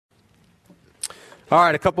All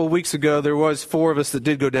right, a couple of weeks ago, there was 4 of us that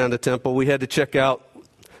did go down to Temple. We had to check out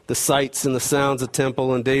the sights and the sounds of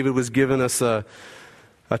Temple, and David was giving us a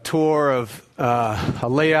tour of a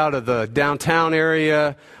layout of the downtown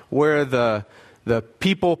area, where the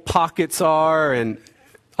people pockets are, and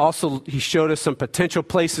also he showed us some potential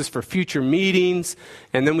places for future meetings,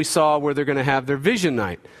 and then we saw where they're going to have their vision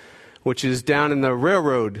night, which is down in the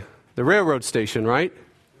railroad station, right?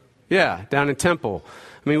 Yeah, down in Temple.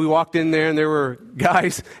 I mean, we walked in there, and there were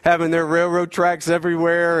guys having their railroad tracks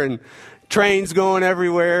everywhere and trains going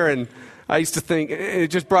everywhere. And I used to think, it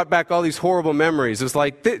just brought back all these horrible memories. It's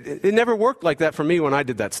like, it never worked like that for me when I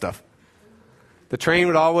did that stuff. The train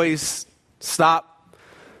would always stop.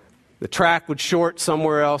 The track would short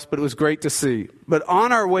somewhere else, but it was great to see. But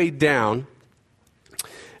on our way down,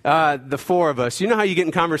 the 4 of us, you know how you get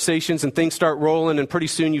in conversations and things start rolling, and pretty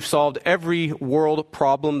soon you've solved every world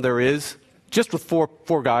problem there is? Just with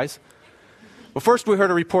four guys. Well, first we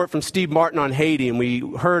heard a report from Steve Martin on Haiti, and we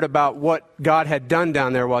heard about what God had done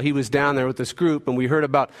down there while he was down there with this group, and we heard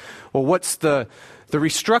about, well, what's the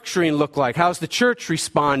restructuring look like? How's the church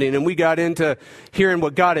responding? And we got into hearing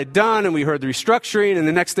what God had done, and we heard the restructuring, and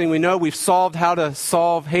the next thing we know, we've solved how to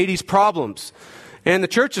solve Haiti's problems and the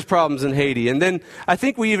church's problems in Haiti. And then I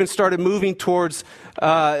think we even started moving towards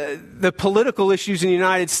the political issues in the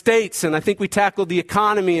United States, and I think we tackled the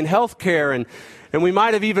economy and healthcare, and we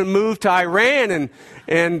might have even moved to Iran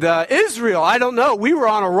and Israel. I don't know. We were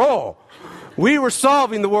on a roll. We were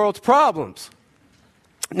solving the world's problems.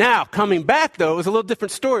 Now, coming back, though, it was a little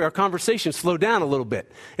different story. Our conversation slowed down a little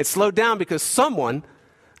bit. It slowed down because someone,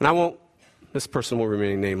 and this person will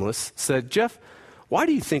remain nameless, said, "Jeff, why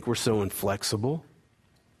do you think we're so inflexible?"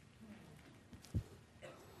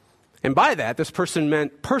 And by that, this person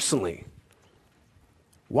meant personally.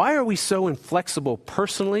 Why are we so inflexible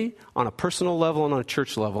personally, on a personal level and on a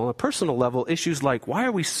church level? On a personal level, issues like, why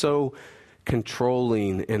are we so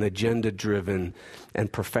controlling and agenda-driven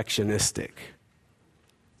and perfectionistic?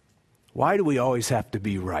 Why do we always have to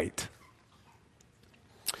be right?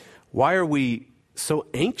 Why are we so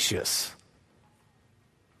anxious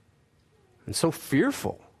and so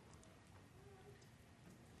fearful?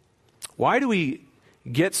 Why do we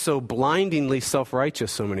get so blindingly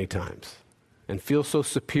self-righteous so many times and feel so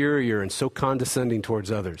superior and so condescending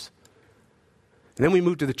towards others? And then we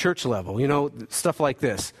move to the church level, stuff like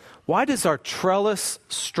this. Why does our trellis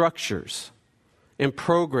structures and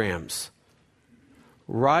programs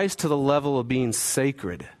rise to the level of being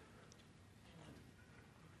sacred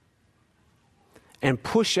and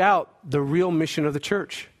push out the real mission of the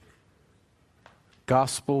church?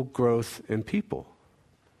 Gospel growth in people.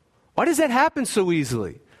 Why does that happen so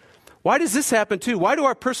easily? Why does this happen too? Why do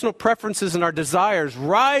our personal preferences and our desires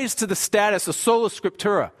rise to the status of sola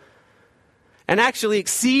scriptura and actually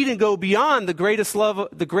exceed and go beyond the greatest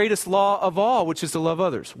law of all, which is to love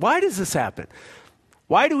others? Why does this happen?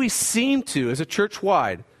 Why do we seem to, as a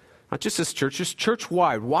church-wide, not just as churches,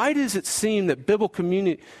 church-wide, why does it seem that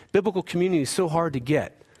biblical community is so hard to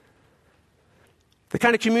get? The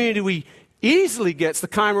kind of community we easily get is the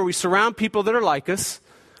kind where we surround people that are like us.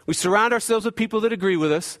 We surround ourselves with people that agree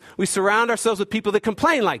with us. We surround ourselves with people that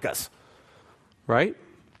complain like us. Right?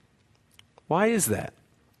 Why is that?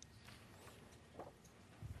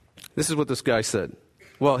 This is what this guy said.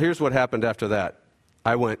 Well, here's what happened after that.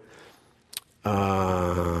 I went,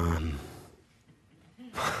 And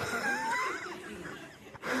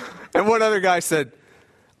one other guy said,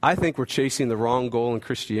 "I think we're chasing the wrong goal in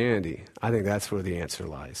Christianity. I think that's where the answer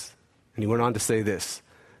lies." And he went on to say this: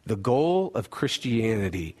 the goal of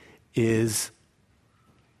Christianity is,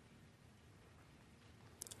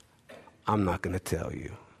 I'm not going to tell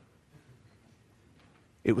you.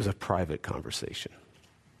 It was a private conversation.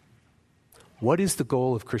 What is the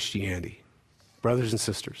goal of Christianity, brothers and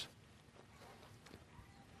sisters?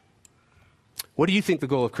 What do you think the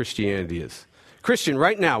goal of Christianity is? Christian,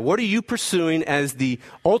 right now, what are you pursuing as the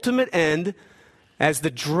ultimate end, as the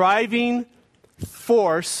driving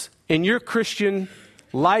force in your Christian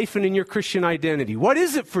life and in your Christian identity? What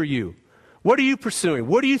is it for you? What are you pursuing?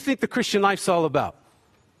 What do you think the Christian life's all about?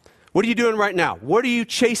 What are you doing right now? What are you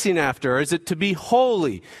chasing after? Is it to be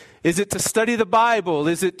holy? Is it to study the Bible?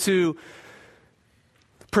 Is it to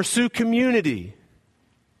pursue community?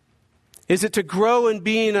 Is it to grow in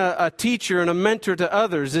being a teacher and a mentor to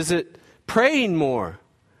others? Is it praying more?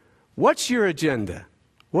 What's your agenda?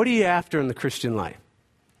 What are you after in the Christian life?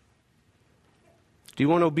 Do you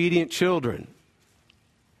want obedient children?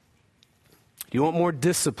 Do you want more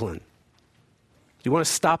discipline? Do you want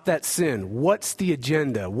to stop that sin? What's the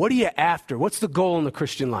agenda? What are you after? What's the goal in the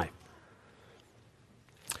Christian life?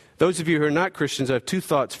 Those of you who are not Christians, I have two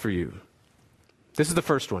thoughts for you. This is the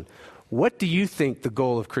first one. What do you think the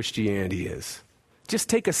goal of Christianity is? Just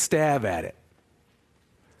take a stab at it.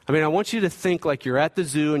 I mean, I want you to think like you're at the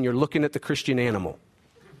zoo and you're looking at the Christian animal.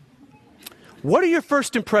 What are your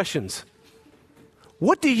first impressions?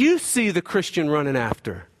 What do you see the Christian running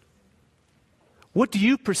after? What do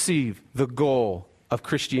you perceive the goal of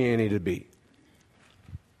Christianity to be?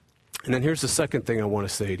 And then here's the second thing I want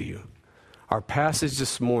to say to you. Our passage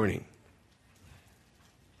this morning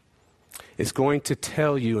is going to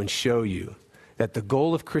tell you and show you that the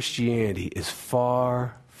goal of Christianity is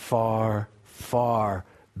far, far, far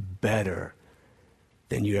better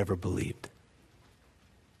than you ever believed.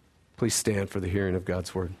 Please stand for the hearing of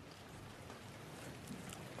God's word.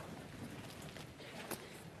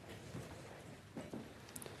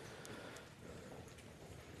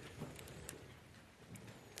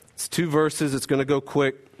 It's 2 verses. It's going to go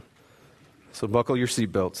quick, so buckle your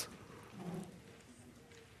seatbelts.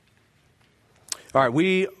 All right,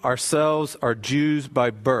 we ourselves are Jews by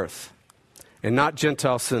birth and not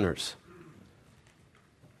Gentile sinners.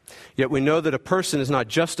 Yet we know that a person is not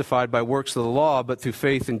justified by works of the law, but through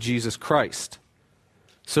faith in Jesus Christ.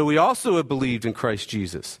 So we also have believed in Christ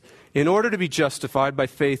Jesus, in order to be justified by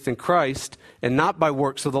faith in Christ and not by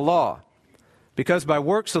works of the law. Because by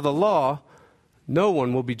works of the law, no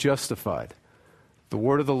one will be justified. The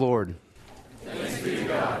word of the Lord. Thanks be to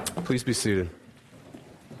God. Please be seated.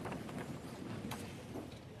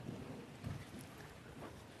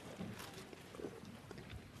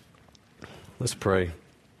 Let's pray.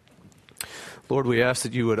 Lord, we ask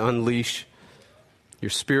that you would unleash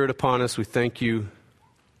your Spirit upon us. We thank you.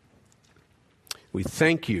 We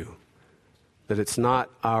thank you that it's not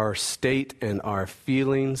our state and our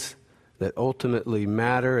feelings that ultimately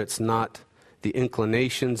matter. It's not the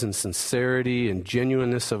inclinations and sincerity and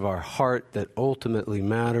genuineness of our heart that ultimately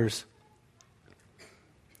matters.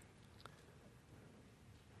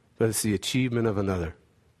 But it's the achievement of another.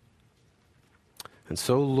 And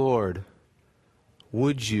so, Lord,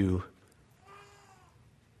 would you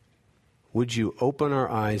open our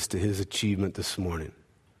eyes to his achievement this morning?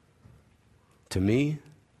 To me,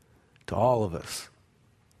 to all of us,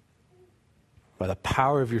 by the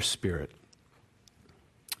power of your Spirit.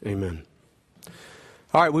 Amen.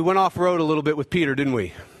 All right, we went off-road a little bit with Peter, didn't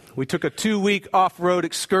we? We took a 2-week off-road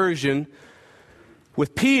excursion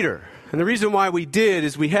with Peter. And the reason why we did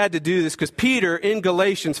is we had to do this because Peter in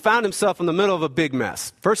Galatians found himself in the middle of a big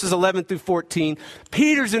mess. Verses 11 through 14,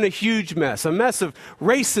 Peter's in a huge mess, a mess of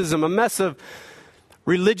racism, a mess of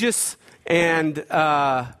religious and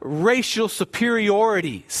racial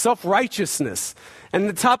superiority, self-righteousness. And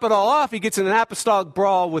to top it all off, he gets in an apostolic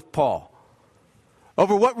brawl with Paul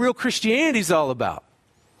over what real Christianity is all about.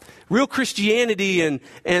 Real Christianity and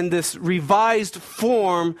this revised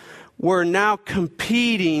form were now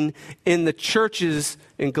competing in the churches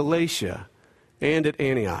in Galatia and at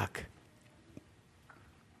Antioch.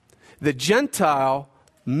 The Gentile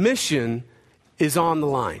mission is on the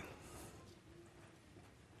line.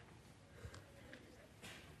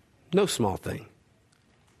 No small thing.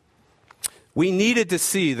 We needed to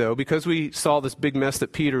see, though, because we saw this big mess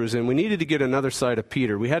that Peter was in, we needed to get another side of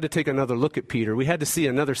Peter. We had to take another look at Peter. We had to see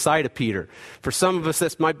another side of Peter. For some of us,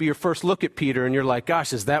 this might be your first look at Peter, and you're like,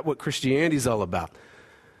 gosh, is that what Christianity is all about?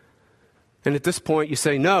 And at this point, you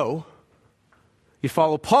say, no. You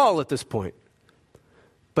follow Paul at this point.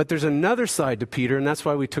 But there's another side to Peter, and that's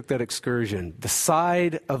why we took that excursion, the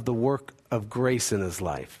side of the work of grace in his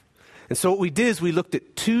life. And so what we did is we looked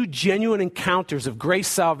at 2 genuine encounters of grace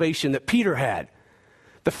salvation that Peter had.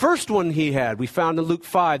 The first one he had, we found in Luke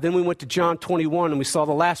 5. Then we went to John 21, and we saw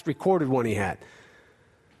the last recorded one he had.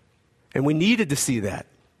 And we needed to see that.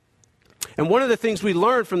 And one of the things we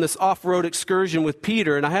learned from this off-road excursion with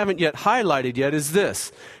Peter, and I haven't yet highlighted yet, is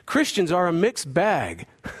this. Christians are a mixed bag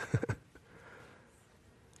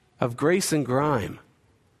of grace and grime.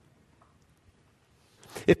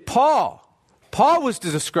 If Paul was to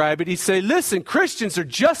describe it, he'd say, listen, Christians are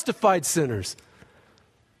justified sinners.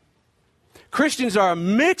 Christians are a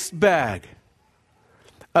mixed bag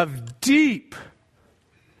of deep,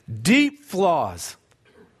 deep flaws,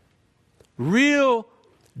 real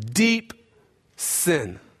deep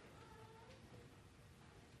sin,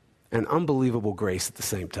 and unbelievable grace at the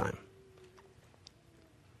same time.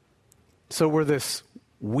 So we're this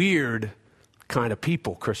weird kind of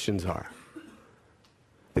people, Christians are.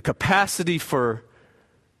 The capacity for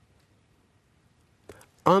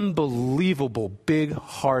unbelievable,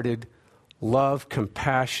 big-hearted love,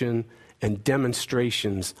 compassion, and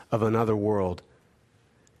demonstrations of another world.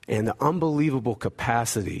 And the unbelievable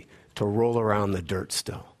capacity to roll around the dirt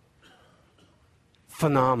still.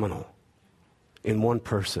 Phenomenal in one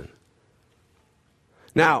person.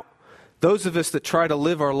 Now, those of us that try to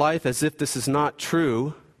live our life as if this is not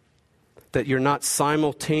true, that you're not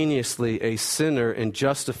simultaneously a sinner and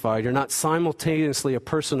justified, you're not simultaneously a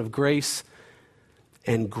person of grace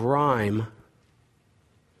and grime,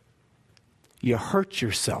 you hurt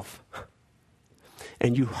yourself.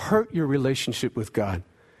 And you hurt your relationship with God.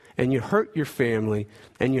 And you hurt your family.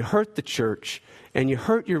 And you hurt the church. And you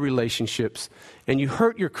hurt your relationships. And you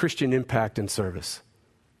hurt your Christian impact and service.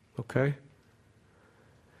 Okay?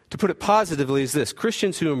 To put it positively is this: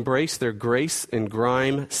 Christians who embrace their grace and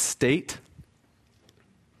grime state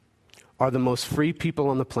are the most free people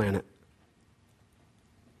on the planet.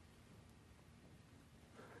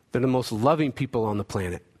 They're the most loving people on the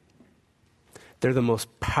planet. They're the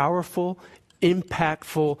most powerful,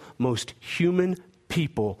 impactful, most human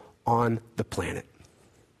people on the planet.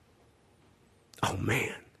 Oh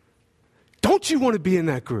man, don't you want to be in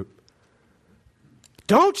that group?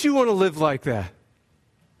 Don't you want to live like that?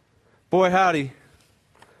 Boy, howdy.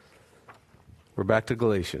 We're back to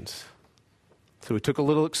Galatians. So we took a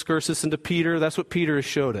little excursus into Peter. That's what Peter has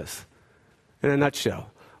showed us in a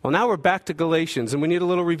nutshell. Well, now we're back to Galatians, and we need a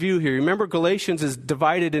little review here. Remember, Galatians is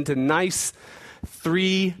divided into nice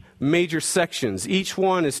 3 major sections. Each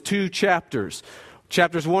one is 2 chapters.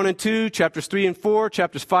 Chapters 1 and 2, chapters 3 and 4,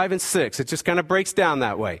 chapters 5 and 6. It just kind of breaks down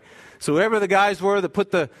that way. So whoever the guys were that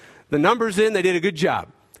put the numbers in, they did a good job.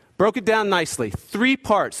 Broke it down nicely. 3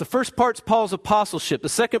 parts. The first part's Paul's apostleship. The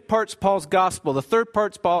second part's Paul's gospel. The third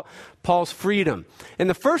part's Paul's freedom. In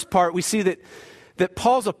the first part, we see that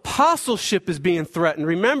Paul's apostleship is being threatened.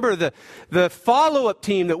 Remember the follow-up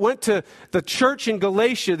team that went to the church in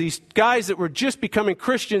Galatia, these guys that were just becoming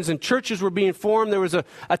Christians and churches were being formed. There was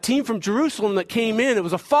a team from Jerusalem that came in. It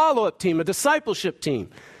was a follow-up team, a discipleship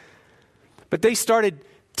team. But they started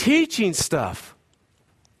teaching stuff.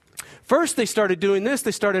 First, they started doing this.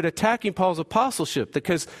 They started attacking Paul's apostleship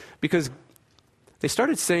because they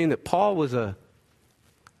started saying that Paul was a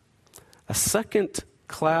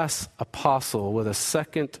second-class apostle with a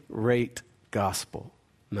second-rate gospel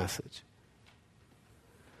message.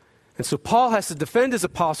 And so Paul has to defend his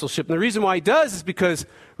apostleship. And the reason why he does is because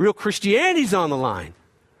real Christianity's on the line.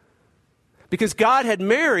 Because God had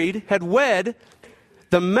wed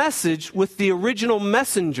the message with the original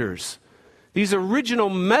messengers. These original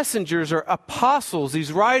messengers are apostles,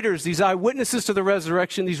 these writers, these eyewitnesses to the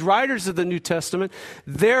resurrection, these writers of the New Testament.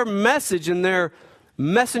 Their message and their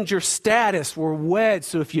messenger status were wed.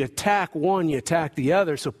 So if you attack one, you attack the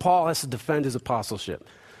other. So Paul has to defend his apostleship.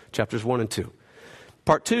 Chapters 1 and 2.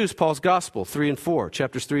 Part 2 is Paul's gospel, 3 and 4.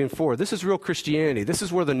 Chapters 3 and 4. This is real Christianity. This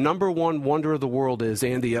is where the number one wonder of the world is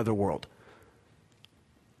and the other world.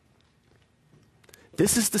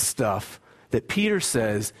 This is the stuff that Peter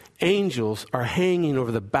says angels are hanging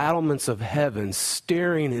over the battlements of heaven,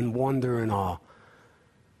 staring in wonder and awe.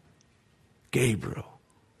 Gabriel,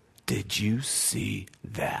 did you see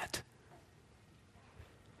that?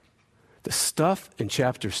 The stuff in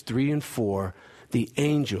chapters 3 and 4, the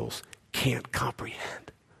angels can't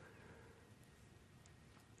comprehend.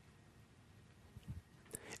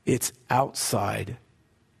 It's outside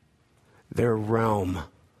their realm.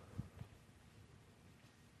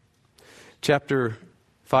 Chapter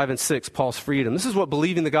 5 and 6, Paul's freedom. This is what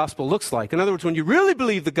believing the gospel looks like. In other words, when you really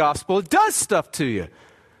believe the gospel, it does stuff to you.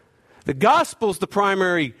 The gospel's the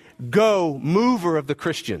primary mover of the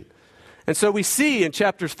Christian. And so we see in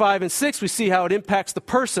chapters 5 and 6, we see how it impacts the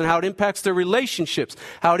person, how it impacts their relationships,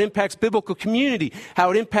 how it impacts biblical community, how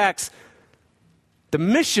it impacts the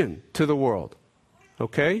mission to the world.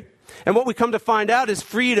 Okay? And what we come to find out is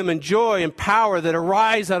freedom and joy and power that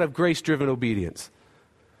arise out of grace-driven obedience.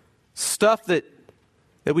 Stuff that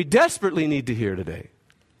we desperately need to hear today.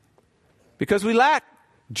 Because we lack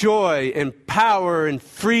joy and power and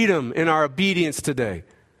freedom in our obedience today.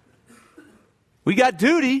 We got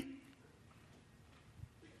duty.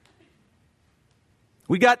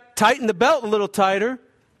 We got tighten the belt a little tighter.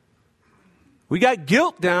 We got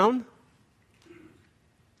guilt down.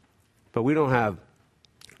 But we don't have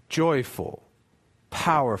joyful,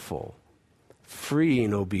 powerful,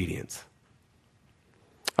 freeing obedience.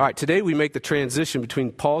 All right, today we make the transition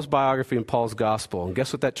between Paul's biography and Paul's gospel. And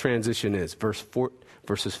guess what that transition is?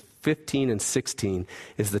 Verses 15 and 16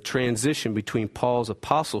 is the transition between Paul's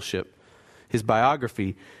apostleship, his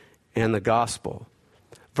biography, and the gospel.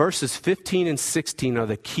 Verses 15 and 16 are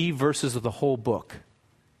the key verses of the whole book.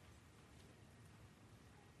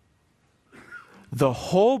 The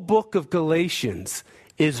whole book of Galatians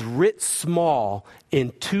is writ small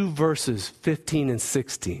in 2 verses, 15 and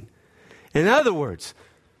 16. In other words,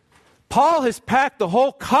 Paul has packed the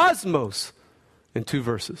whole cosmos in 2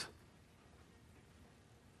 verses.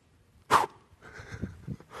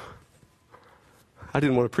 I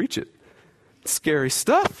didn't want to preach it. Scary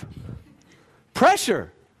stuff.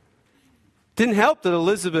 Pressure. Didn't help that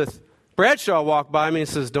Elizabeth Bradshaw walked by me and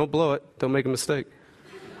says, don't blow it. Don't make a mistake.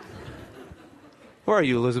 Where are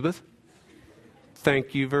you, Elizabeth?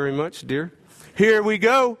 Thank you very much, dear. Here we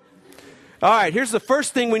go. All right, here's the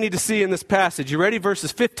first thing we need to see in this passage. You ready?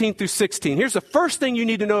 Verses 15 through 16. Here's the first thing you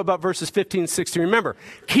need to know about verses 15 and 16. Remember,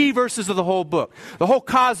 key verses of the whole book. The whole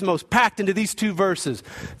cosmos packed into these 2 verses.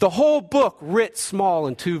 The whole book writ small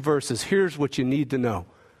in 2 verses. Here's what you need to know.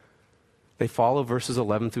 They follow verses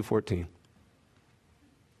 11 through 14.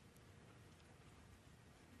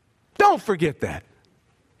 Don't forget that.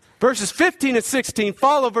 Verses 15 and 16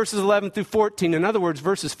 follow verses 11 through 14. In other words,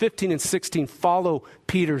 verses 15 and 16 follow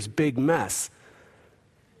Peter's big mess.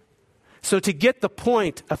 So to get the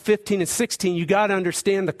point of 15 and 16, you got to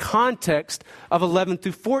understand the context of 11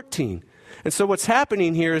 through 14. And so what's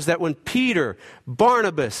happening here is that when Peter,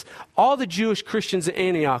 Barnabas, all the Jewish Christians at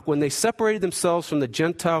Antioch, when they separated themselves from the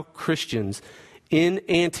Gentile Christians in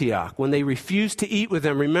Antioch, when they refused to eat with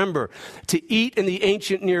them, remember, to eat in the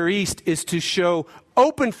ancient Near East is to show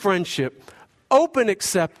open friendship, open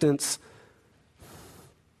acceptance.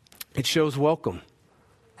 It shows welcome.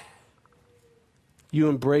 You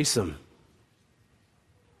embrace them.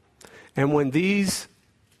 And when these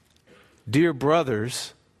dear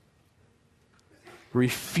brothers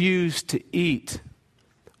refused to eat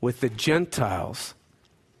with the Gentiles,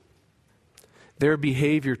 their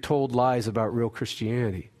behavior told lies about real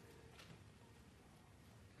Christianity.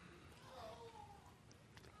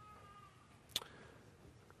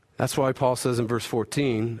 That's why Paul says in verse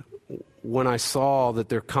 14, when I saw that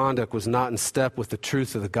their conduct was not in step with the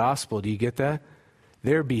truth of the gospel, do you get that?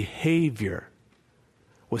 Their behavior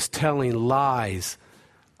was telling lies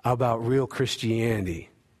about real Christianity.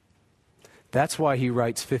 That's why he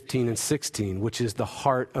writes 15 and 16, which is the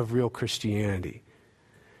heart of real Christianity.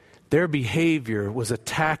 Their behavior was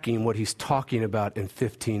attacking what he's talking about in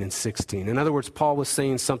 15 and 16. In other words, Paul was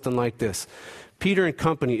saying something like this. Peter and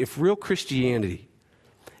company, if real Christianity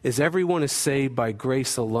is everyone is saved by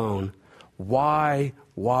grace alone, why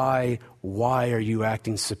are you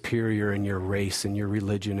acting superior in your race and your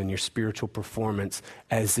religion and your spiritual performance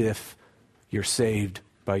as if you're saved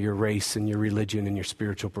by your race and your religion and your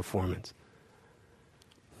spiritual performance?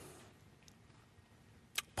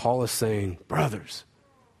 Paul is saying, brothers,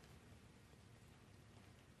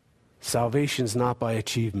 salvation's not by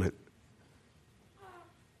achievement.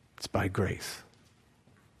 It's by grace.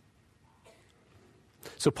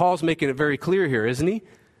 So Paul's making it very clear here, isn't he?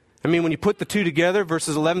 I mean, when you put the 2 together,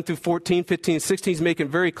 verses 11 through 14, 15, 16, he's making it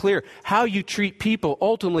very clear. How you treat people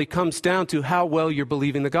ultimately comes down to how well you're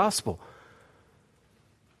believing the gospel.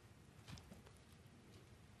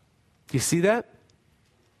 Do you see that?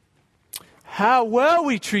 How well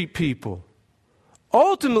we treat people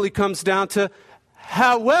ultimately comes down to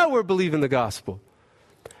how well we're believing the gospel.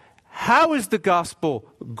 How is the gospel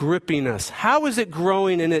gripping us? How is it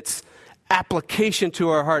growing in its application to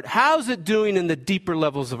our heart? How's it doing in the deeper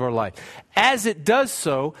levels of our life? As it does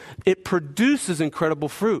so, it produces incredible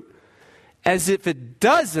fruit. As if it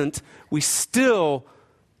doesn't, we still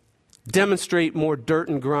demonstrate more dirt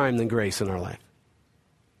and grime than grace in our life.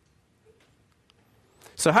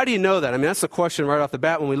 So how do you know that? I mean, that's the question right off the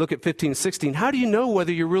bat when we look at 15, 16. How do you know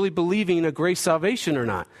whether you're really believing a grace salvation or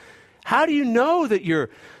not? How do you know that you're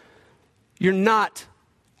not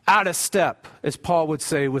out of step, as Paul would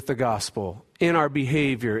say, with the gospel, in our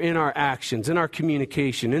behavior, in our actions, in our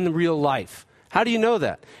communication, in the real life? How do you know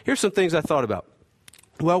that? Here's some things I thought about.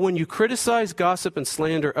 Well, when you criticize, gossip, and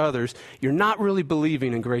slander others, you're not really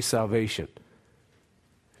believing in grace salvation.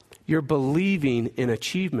 You're believing in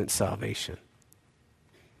achievement salvation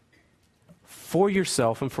for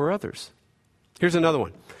yourself and for others. Here's another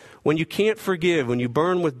one. When you can't forgive, when you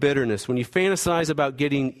burn with bitterness, when you fantasize about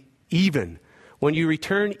getting even, when you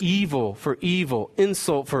return evil for evil,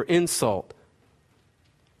 insult for insult,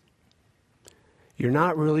 you're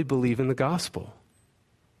not really believing the gospel.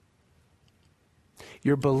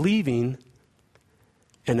 You're believing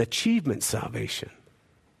an achievement salvation.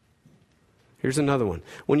 Here's another one.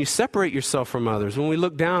 When you separate yourself from others, when we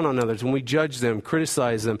look down on others, when we judge them,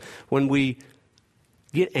 criticize them, when we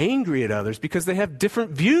get angry at others because they have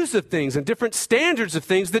different views of things and different standards of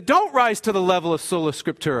things that don't rise to the level of sola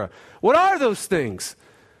scriptura. What are those things?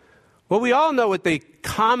 Well, we all know what they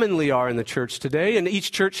commonly are in the church today, and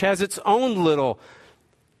each church has its own little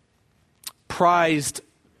prized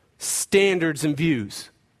standards and views.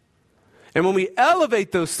 And when we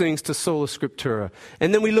elevate those things to sola scriptura,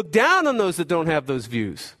 and then we look down on those that don't have those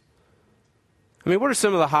views. I mean, what are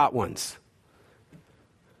some of the hot ones?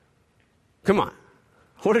 Come on.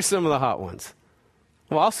 What are some of the hot ones?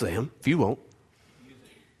 Well, I'll say them if you won't.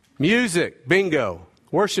 Music, bingo.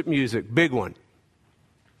 Worship music, big one.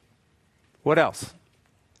 What else?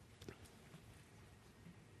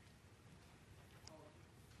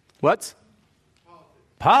 What?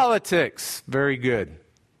 Politics. Very good.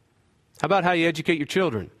 How about how you educate your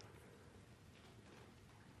children?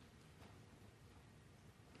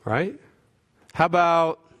 Right? How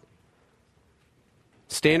about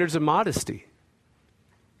standards of modesty?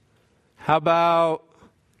 How about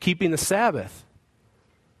keeping the Sabbath?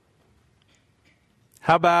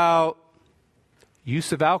 How about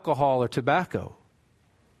use of alcohol or tobacco?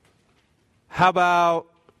 How about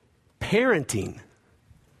parenting?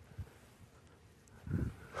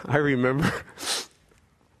 I remember,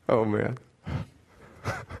 oh man.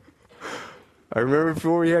 I remember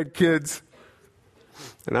before we had kids,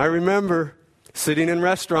 and I remember sitting in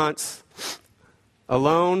restaurants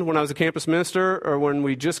alone when I was a campus minister or when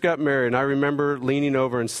we just got married, and I remember leaning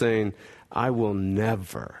over and saying, I will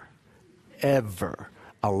never, ever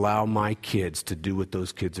allow my kids to do what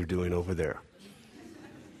those kids are doing over there.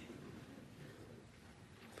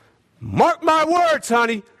 Mark my words,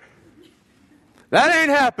 honey. That ain't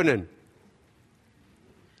happening.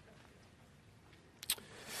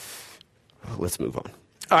 Let's move on.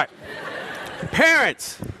 All right.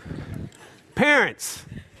 Parents.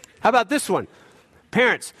 How about this one?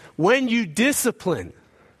 Parents, when you discipline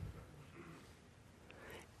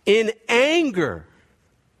in anger,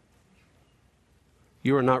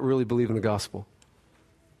 you are not really believing the gospel.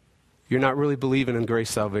 You're not really believing in grace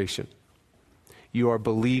salvation. You are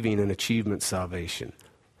believing in achievement salvation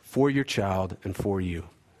for your child and for you.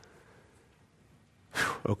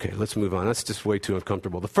 Okay, let's move on. That's just way too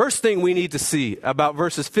uncomfortable. The first thing we need to see about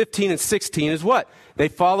verses 15 and 16 is what? They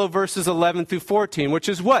follow verses 11 through 14, which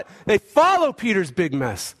is what? They follow Peter's big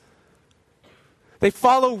mess. They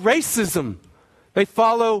follow racism. They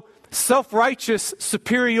follow self-righteous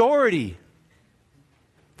superiority.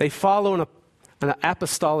 They follow an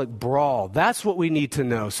apostolic brawl. That's what we need to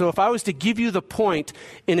know. So if I was to give you the point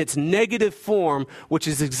in its negative form, which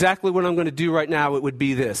is exactly what I'm going to do right now, it would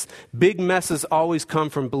be this. Big messes always come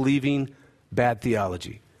from believing bad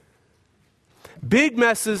theology. Big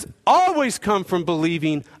messes always come from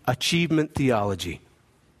believing achievement theology.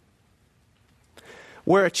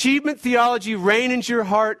 Where achievement theology reigns in your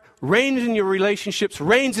heart, reigns in your relationships,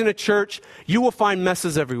 reigns in a church, you will find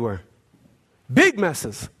messes everywhere. Big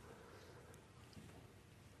messes.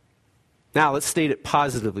 Now, let's state it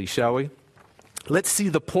positively, shall we? Let's see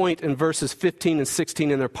the point in verses 15 and 16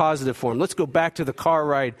 in their positive form. Let's go back to the car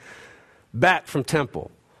ride back from Temple.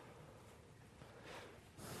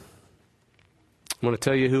 I'm going to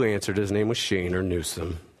tell you who answered. His name was Shane or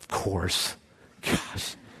Newsom. Of course.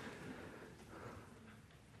 Gosh.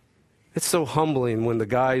 It's so humbling when the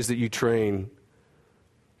guys that you train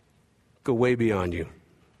go way beyond you.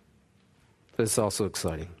 But it's also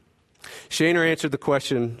exciting. Shaner answered the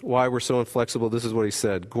question why we're so inflexible. This is what he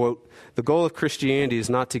said, quote, the goal of Christianity is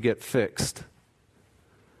not to get fixed,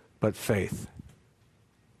 but faith.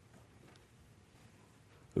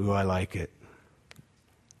 Ooh, I like it.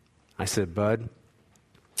 I said, Bud,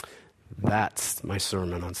 that's my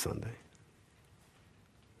sermon on Sunday.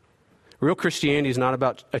 Real Christianity is not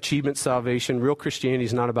about achievement salvation. Real Christianity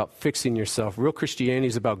is not about fixing yourself. Real Christianity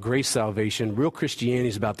is about grace salvation. Real Christianity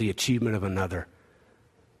is about the achievement of another.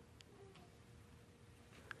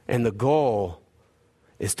 And the goal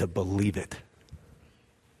is to believe it.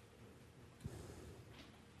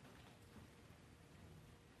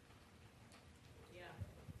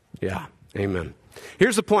 Yeah, amen.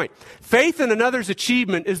 Here's the point. Faith in another's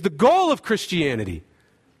achievement is the goal of Christianity.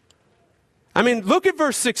 I mean, look at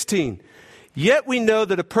verse 16. Yet we know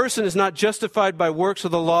that a person is not justified by works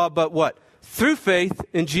of the law, but what? Through faith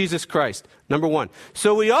in Jesus Christ. Number one.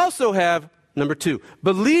 So we also have, number two,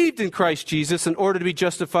 believed in Christ Jesus in order to be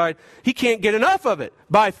justified. He can't get enough of it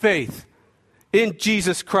by faith in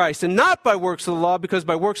Jesus Christ and not by works of the law, because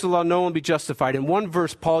by works of the law no one will be justified. In one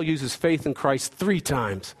verse, Paul uses faith in Christ 3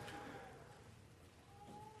 times.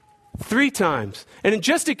 3 times. And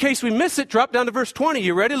just in case we miss it, drop down to verse 20.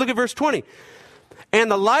 You ready? Look at verse 20. And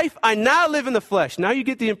the life I now live in the flesh. Now you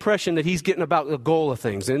get the impression that he's getting about the goal of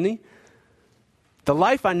things, isn't he? The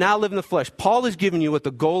life I now live in the flesh. Paul is giving you what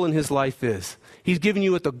the goal in his life is. He's giving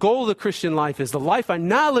you what the goal of the Christian life is. The life I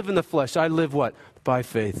now live in the flesh, I live what? By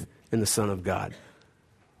faith in the Son of God,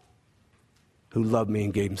 who loved me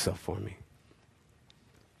and gave himself for me.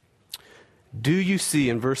 Do you see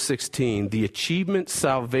in verse 16 the achievement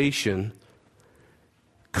salvation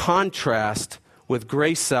contrast with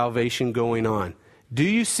grace salvation going on? Do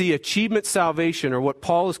you see achievement salvation, or what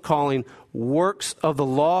Paul is calling works of the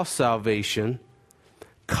law salvation,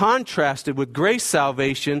 contrasted with grace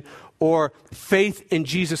salvation or faith in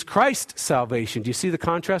Jesus Christ salvation. Do you see the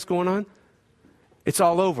contrast going on? It's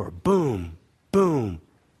all over. Boom, boom,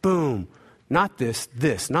 boom. Not this,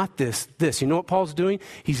 not this, this. You know what Paul's doing?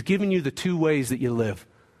 He's giving you the two ways that you live.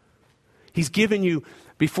 He's given you,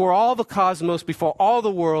 before all the cosmos, before all the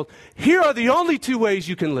world, here are the only two ways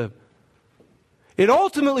you can live. It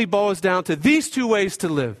ultimately boils down to these two ways to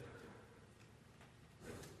live.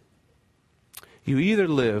 You either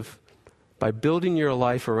live by building your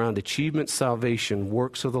life around achievement, salvation,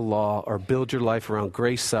 works of the law, or build your life around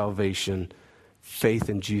grace, salvation, faith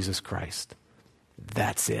in Jesus Christ.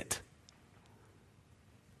 That's it.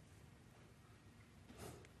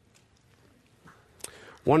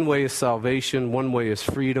 One way is salvation, one way is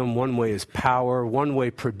freedom, one way is power, one way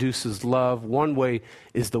produces love, one way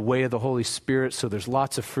is the way of the Holy Spirit, so there's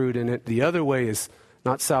lots of fruit in it. The other way is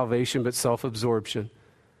not salvation, but self-absorption.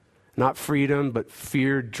 Not freedom, but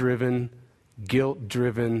fear-driven,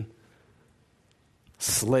 guilt-driven,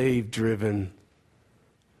 slave-driven.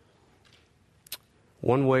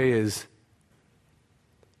 One way is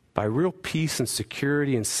by real peace and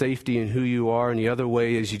security and safety in who you are, and the other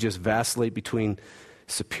way is you just vacillate between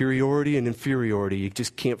superiority and inferiority. You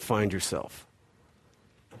just can't find yourself.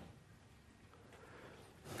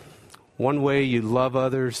 One way you love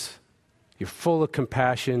others, you're full of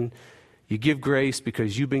compassion, you give grace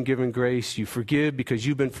because you've been given grace, you forgive because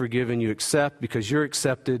you've been forgiven, you accept because you're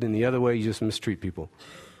accepted, and the other way you just mistreat people.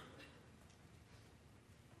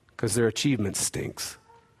 Because their achievement stinks.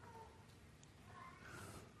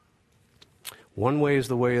 One way is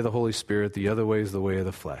the way of the Holy Spirit, the other way is the way of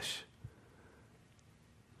the flesh.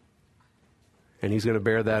 And he's going to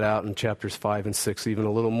bear that out in chapters 5 and 6 even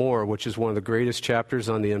a little more, which is one of the greatest chapters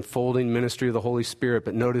on the unfolding ministry of the Holy Spirit.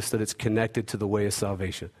 But notice that it's connected to the way of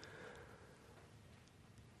salvation.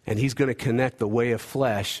 And he's going to connect the way of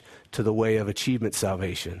flesh to the way of achievement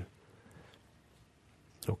salvation.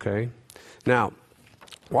 Okay? Now,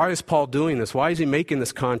 why is Paul doing this? Why is he making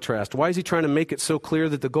this contrast? Why is he trying to make it so clear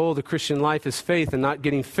that the goal of the Christian life is faith and not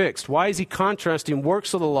getting fixed? Why is he contrasting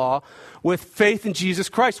works of the law with faith in Jesus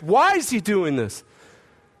Christ? Why is he doing this?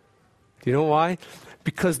 Do you know why?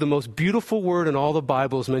 Because the most beautiful word in all the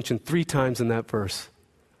Bible is mentioned 3 times in that verse.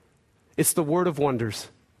 It's the word of wonders.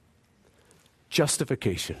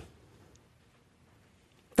 Justification.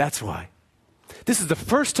 That's why. This is the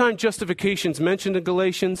first time justification is mentioned in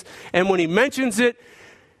Galatians, and when he mentions it,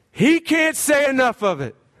 he can't say enough of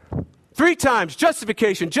it. 3 times,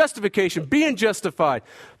 justification, justification, being justified.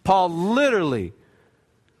 Paul literally,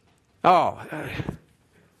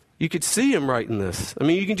 you could see him writing this. I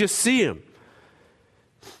mean, you can just see him.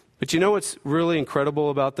 But you know what's really incredible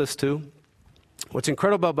about this too? What's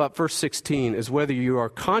incredible about verse 16 is whether you are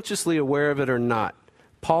consciously aware of it or not,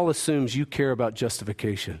 Paul assumes you care about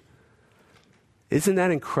justification. Isn't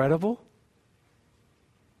that incredible?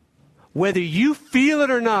 Whether you feel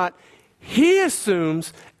it or not, he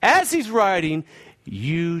assumes, as he's writing,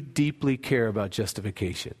 you deeply care about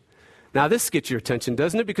justification. Now, this gets your attention,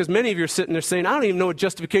 doesn't it? Because many of you are sitting there saying, I don't even know what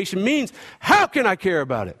justification means. How can I care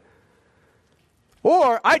about it?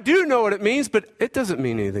 Or, I do know what it means, but it doesn't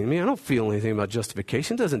mean anything to me. I don't feel anything about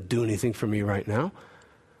justification. It doesn't do anything for me right now.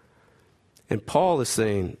 And Paul is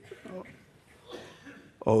saying,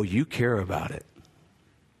 oh, you care about it.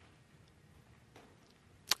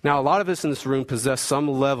 Now, a lot of us in this room possess some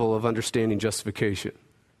level of understanding justification.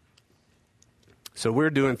 So we're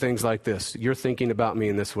doing things like this. You're thinking about me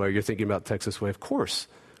in this way. You're thinking about Texas way. Of course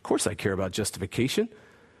I care about justification.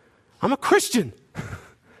 I'm a Christian.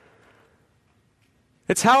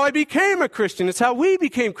 It's how I became a Christian. It's how we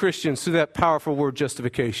became Christians through that powerful word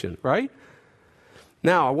justification, right?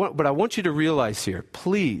 Now, I want you to realize here,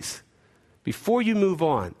 please, before you move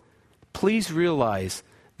on, please realize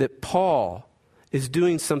that Paul is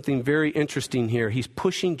doing something very interesting here. He's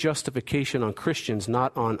pushing justification on Christians,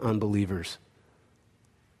 not on unbelievers.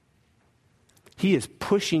 He is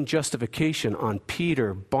pushing justification on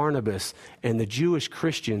Peter, Barnabas, and the Jewish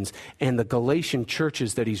Christians and the Galatian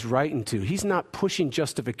churches that he's writing to. He's not pushing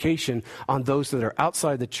justification on those that are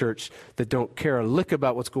outside the church that don't care a lick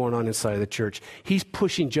about what's going on inside of the church. He's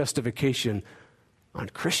pushing justification on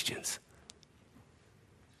Christians.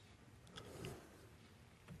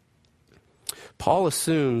 Paul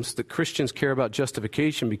assumes that Christians care about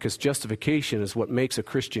justification because justification is what makes a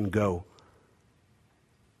Christian go.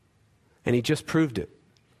 And he just proved it.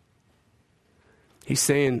 He's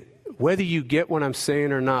saying, whether you get what I'm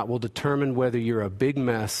saying or not will determine whether you're a big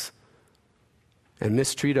mess and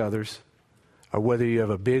mistreat others, or whether you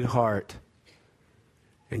have a big heart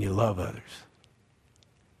and you love others.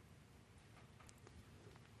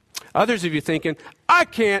 Others of you thinking, I I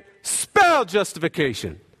can't spell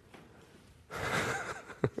justification.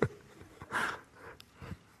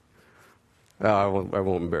 I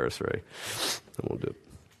won't embarrass Ray. I won't do it.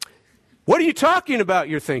 What are you talking about,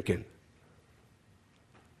 you're thinking?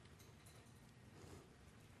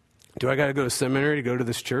 Do I got to go to seminary to go to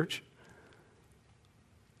this church?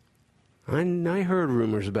 I heard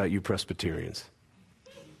rumors about you Presbyterians.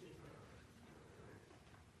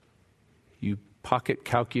 You pocket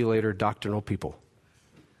calculator doctrinal people.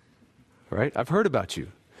 Right? I've heard about you.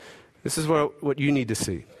 This is what you need to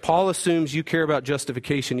see. Paul assumes you care about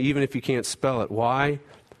justification even if you can't spell it. Why?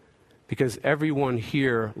 Because everyone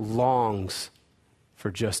here longs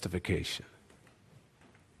for justification.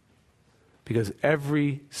 Because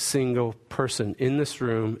every single person in this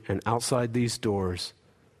room and outside these doors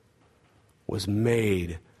was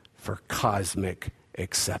made for cosmic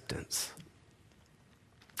acceptance.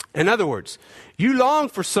 In other words, you long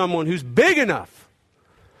for someone who's big enough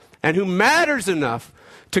and who matters enough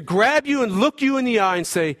to grab you and look you in the eye and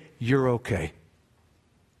say, you're okay.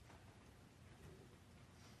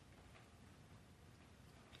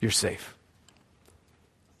 You're safe.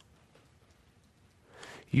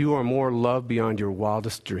 You are more loved beyond your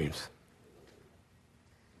wildest dreams.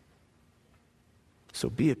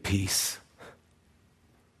 So be at peace.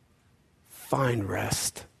 Find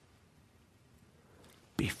rest.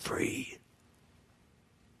 Be free.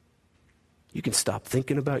 You can stop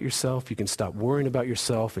thinking about yourself, you can stop worrying about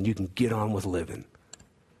yourself, and you can get on with living.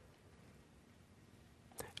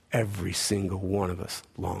 Every single one of us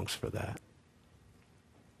longs for that.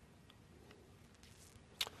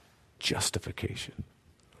 Justification.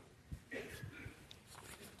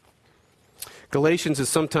 Galatians is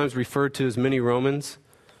sometimes referred to as mini Romans.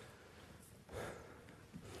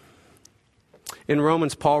 In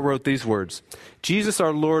Romans, Paul wrote these words: Jesus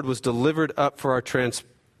our Lord was delivered up for our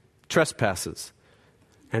trespasses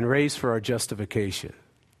and raised for our justification.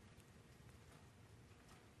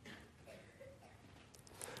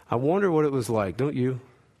 I wonder what it was like, don't you?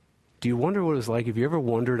 Do you wonder what it was like? Have you ever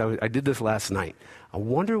wondered? I did this last night. I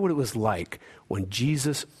wonder what it was like when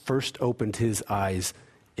Jesus first opened his eyes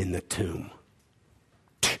in the tomb.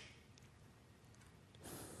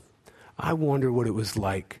 I wonder what it was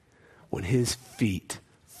like when his feet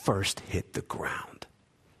first hit the ground.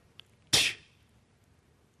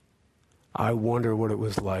 I wonder what it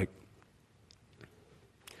was like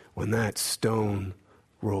when that stone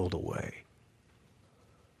rolled away.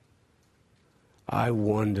 I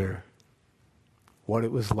wonder what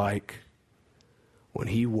it was like when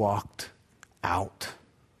he walked out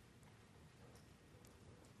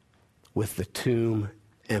with the tomb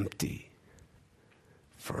empty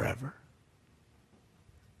forever.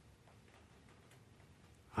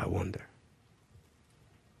 I wonder.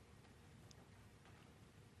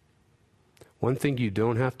 One thing you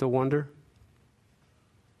don't have to wonder,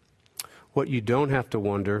 what you don't have to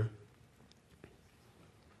wonder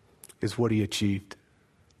is what he achieved.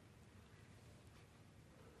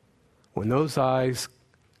 When those eyes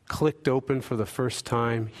clicked open for the first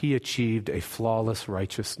time, he achieved a flawless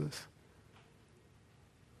righteousness.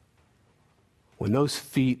 When those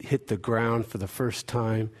feet hit the ground for the first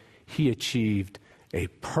time, he achieved a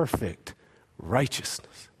perfect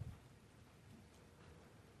righteousness.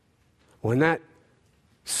 When that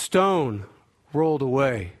stone rolled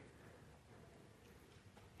away,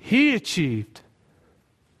 he achieved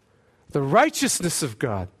the righteousness of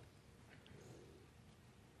God.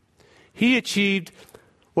 He achieved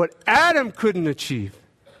what Adam couldn't achieve.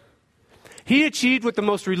 He achieved what the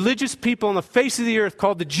most religious people on the face of the earth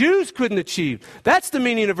called the Jews couldn't achieve. That's the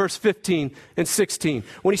meaning of verse 15 and 16.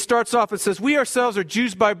 When he starts off and says, we ourselves are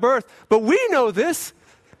Jews by birth, but we know this.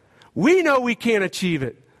 We know we can't achieve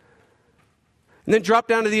it. And then drop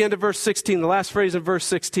down to the end of verse 16, the last phrase in verse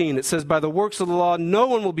 16. It says, by the works of the law, no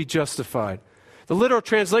one will be justified. The literal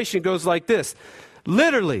translation goes like this.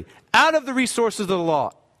 Literally, out of the resources of the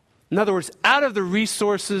law. In other words, out of the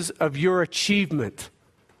resources of your achievement.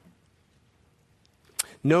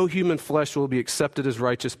 No human flesh will be accepted as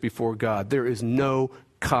righteous before God. There is no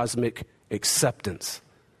cosmic acceptance.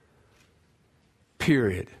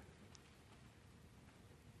 Period.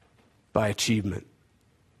 By achievement.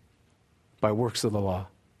 By works of the law.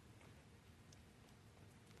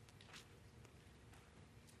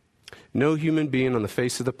 No human being on the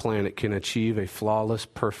face of the planet can achieve a flawless,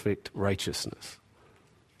 perfect righteousness.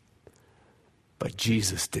 But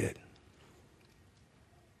Jesus did.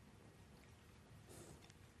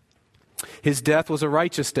 His death was a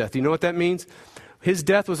righteous death. You know what that means? His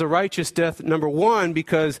death was a righteous death, number one,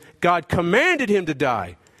 because God commanded him to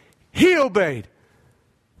die. He obeyed.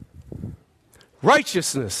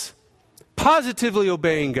 Righteousness, positively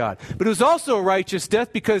obeying God. But it was also a righteous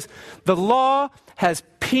death because the law has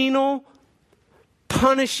penal,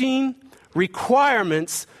 punishing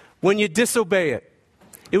requirements when you disobey it.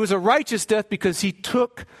 It was a righteous death because he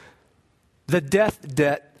took the death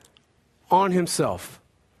debt on himself,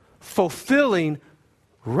 fulfilling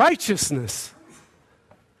righteousness.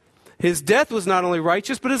 His death was not only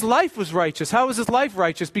righteous, but his life was righteous. How was his life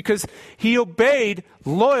righteous? Because he obeyed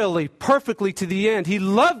loyally, perfectly to the end. He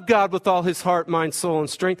loved God with all his heart, mind, soul, and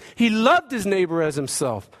strength. He loved his neighbor as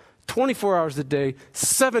himself. 24 hours a day,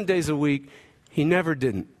 7 days a week. He never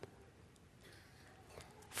didn't.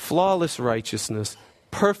 Flawless righteousness,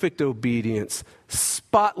 perfect obedience,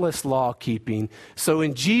 spotless law keeping. So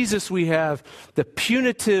in Jesus we have the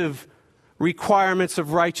punitive requirements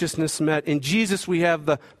of righteousness met. In Jesus we have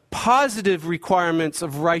the positive requirements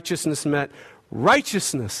of righteousness met.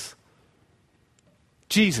 Righteousness.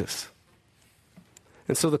 Jesus.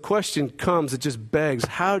 And so the question comes, it just begs,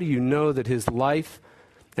 how do you know that his life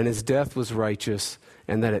and his death was righteous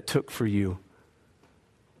and that it took for you?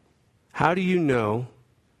 How do you know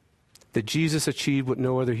that Jesus achieved what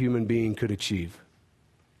no other human being could achieve?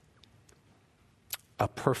 A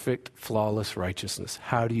perfect, flawless righteousness.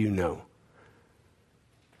 How do you know?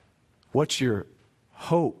 What's your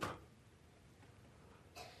hope?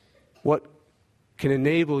 What can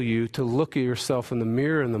enable you to look at yourself in the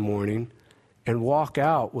mirror in the morning and walk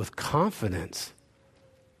out with confidence?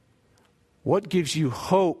 What gives you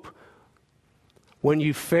hope when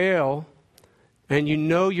you fail and you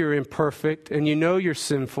know you're imperfect and you know you're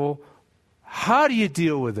sinful? How do you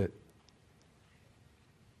deal with it?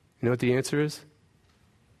 You know what the answer is?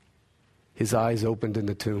 His eyes opened in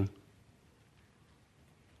the tomb.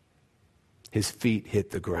 His feet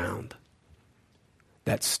hit the ground.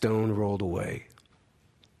 That stone rolled away.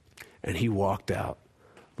 And he walked out,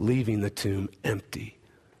 leaving the tomb empty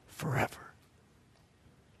forever.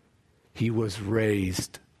 He was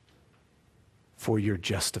raised for your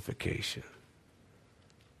justification.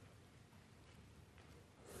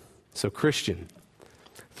 So, Christian,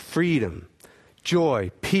 freedom,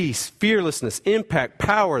 joy, peace, fearlessness, impact,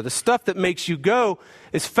 power, the stuff that makes you go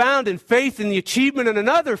is found in faith in the achievement of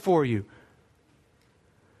another for you.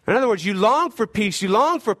 In other words, you long for peace, you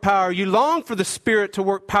long for power, you long for the Spirit to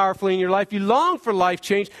work powerfully in your life, you long for life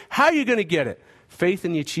change. How are you going to get it? Faith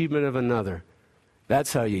in the achievement of another.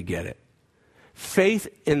 That's how you get it. Faith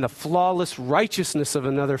in the flawless righteousness of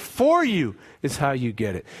another for you is how you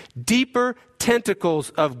get it. Deeper tentacles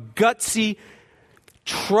of gutsy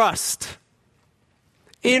trust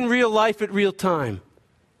in real life at real time.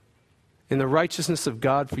 In the righteousness of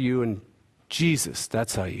God for you and Jesus.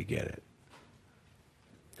 That's how you get it.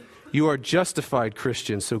 You are justified,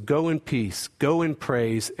 Christians, so go in peace, go in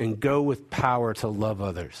praise, and go with power to love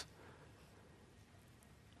others.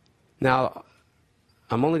 Now,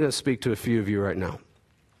 I'm only going to speak to a few of you right now,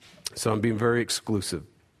 so I'm being very exclusive.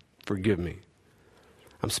 Forgive me.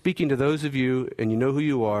 I'm speaking to those of you, and you know who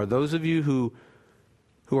you are, those of you who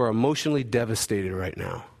are emotionally devastated right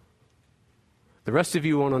now. The rest of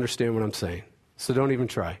you won't understand what I'm saying, so don't even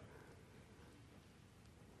try.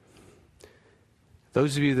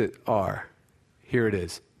 Those of you that are, here it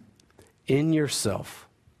is. In yourself,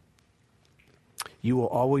 you will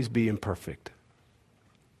always be imperfect.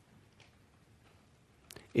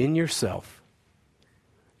 In yourself,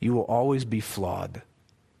 you will always be flawed.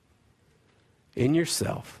 In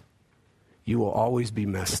yourself, you will always be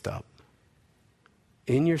messed up.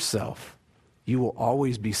 In yourself, you will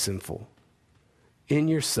always be sinful. In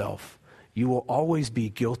yourself, you will always be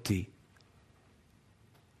guilty.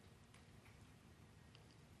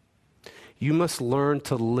 You must learn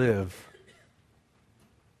to live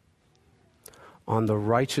on the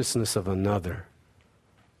righteousness of another.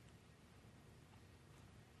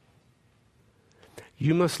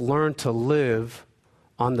 You must learn to live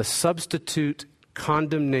on the substitute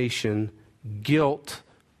condemnation, guilt,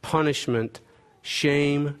 punishment,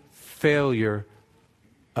 shame, failure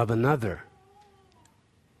of another.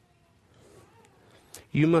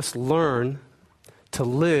 You must learn to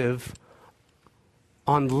live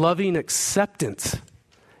on loving acceptance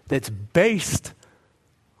that's based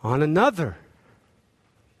on another.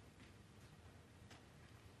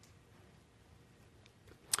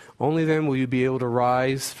 Only then will you be able to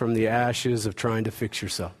rise from the ashes of trying to fix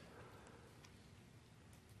yourself.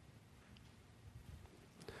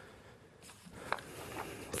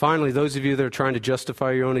 Finally, those of you that are trying to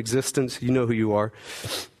justify your own existence, you know who you are.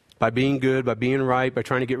 By being good, by being right, by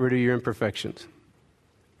trying to get rid of your imperfections.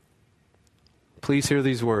 Please hear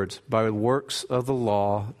these words. By the works of the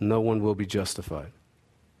law, no one will be justified.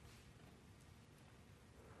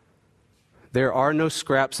 There are no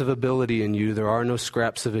scraps of ability in you. There are no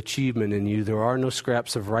scraps of achievement in you. There are no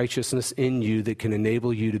scraps of righteousness in you that can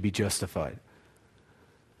enable you to be justified.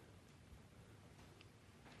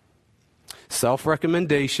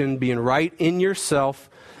 Self-recommendation, being right in yourself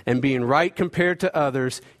and being right compared to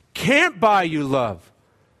others, can't buy you love,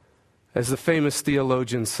 as the famous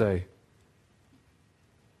theologians say.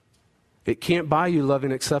 It can't buy you love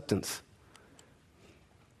and acceptance.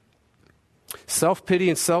 Self-pity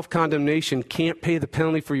and self-condemnation can't pay the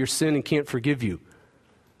penalty for your sin and can't forgive you.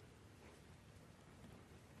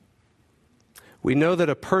 We know that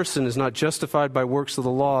a person is not justified by works of the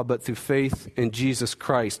law, but through faith in Jesus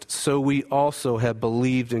Christ. So we also have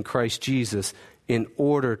believed in Christ Jesus in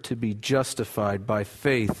order to be justified by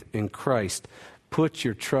faith in Christ. Put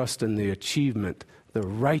your trust in the achievement, the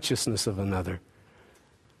righteousness of another.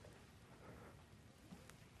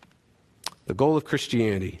 The goal of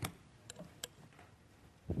Christianity.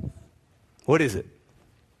 What is it?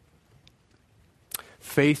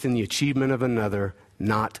 Faith in the achievement of another,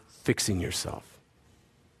 not fixing yourself.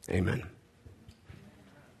 Amen.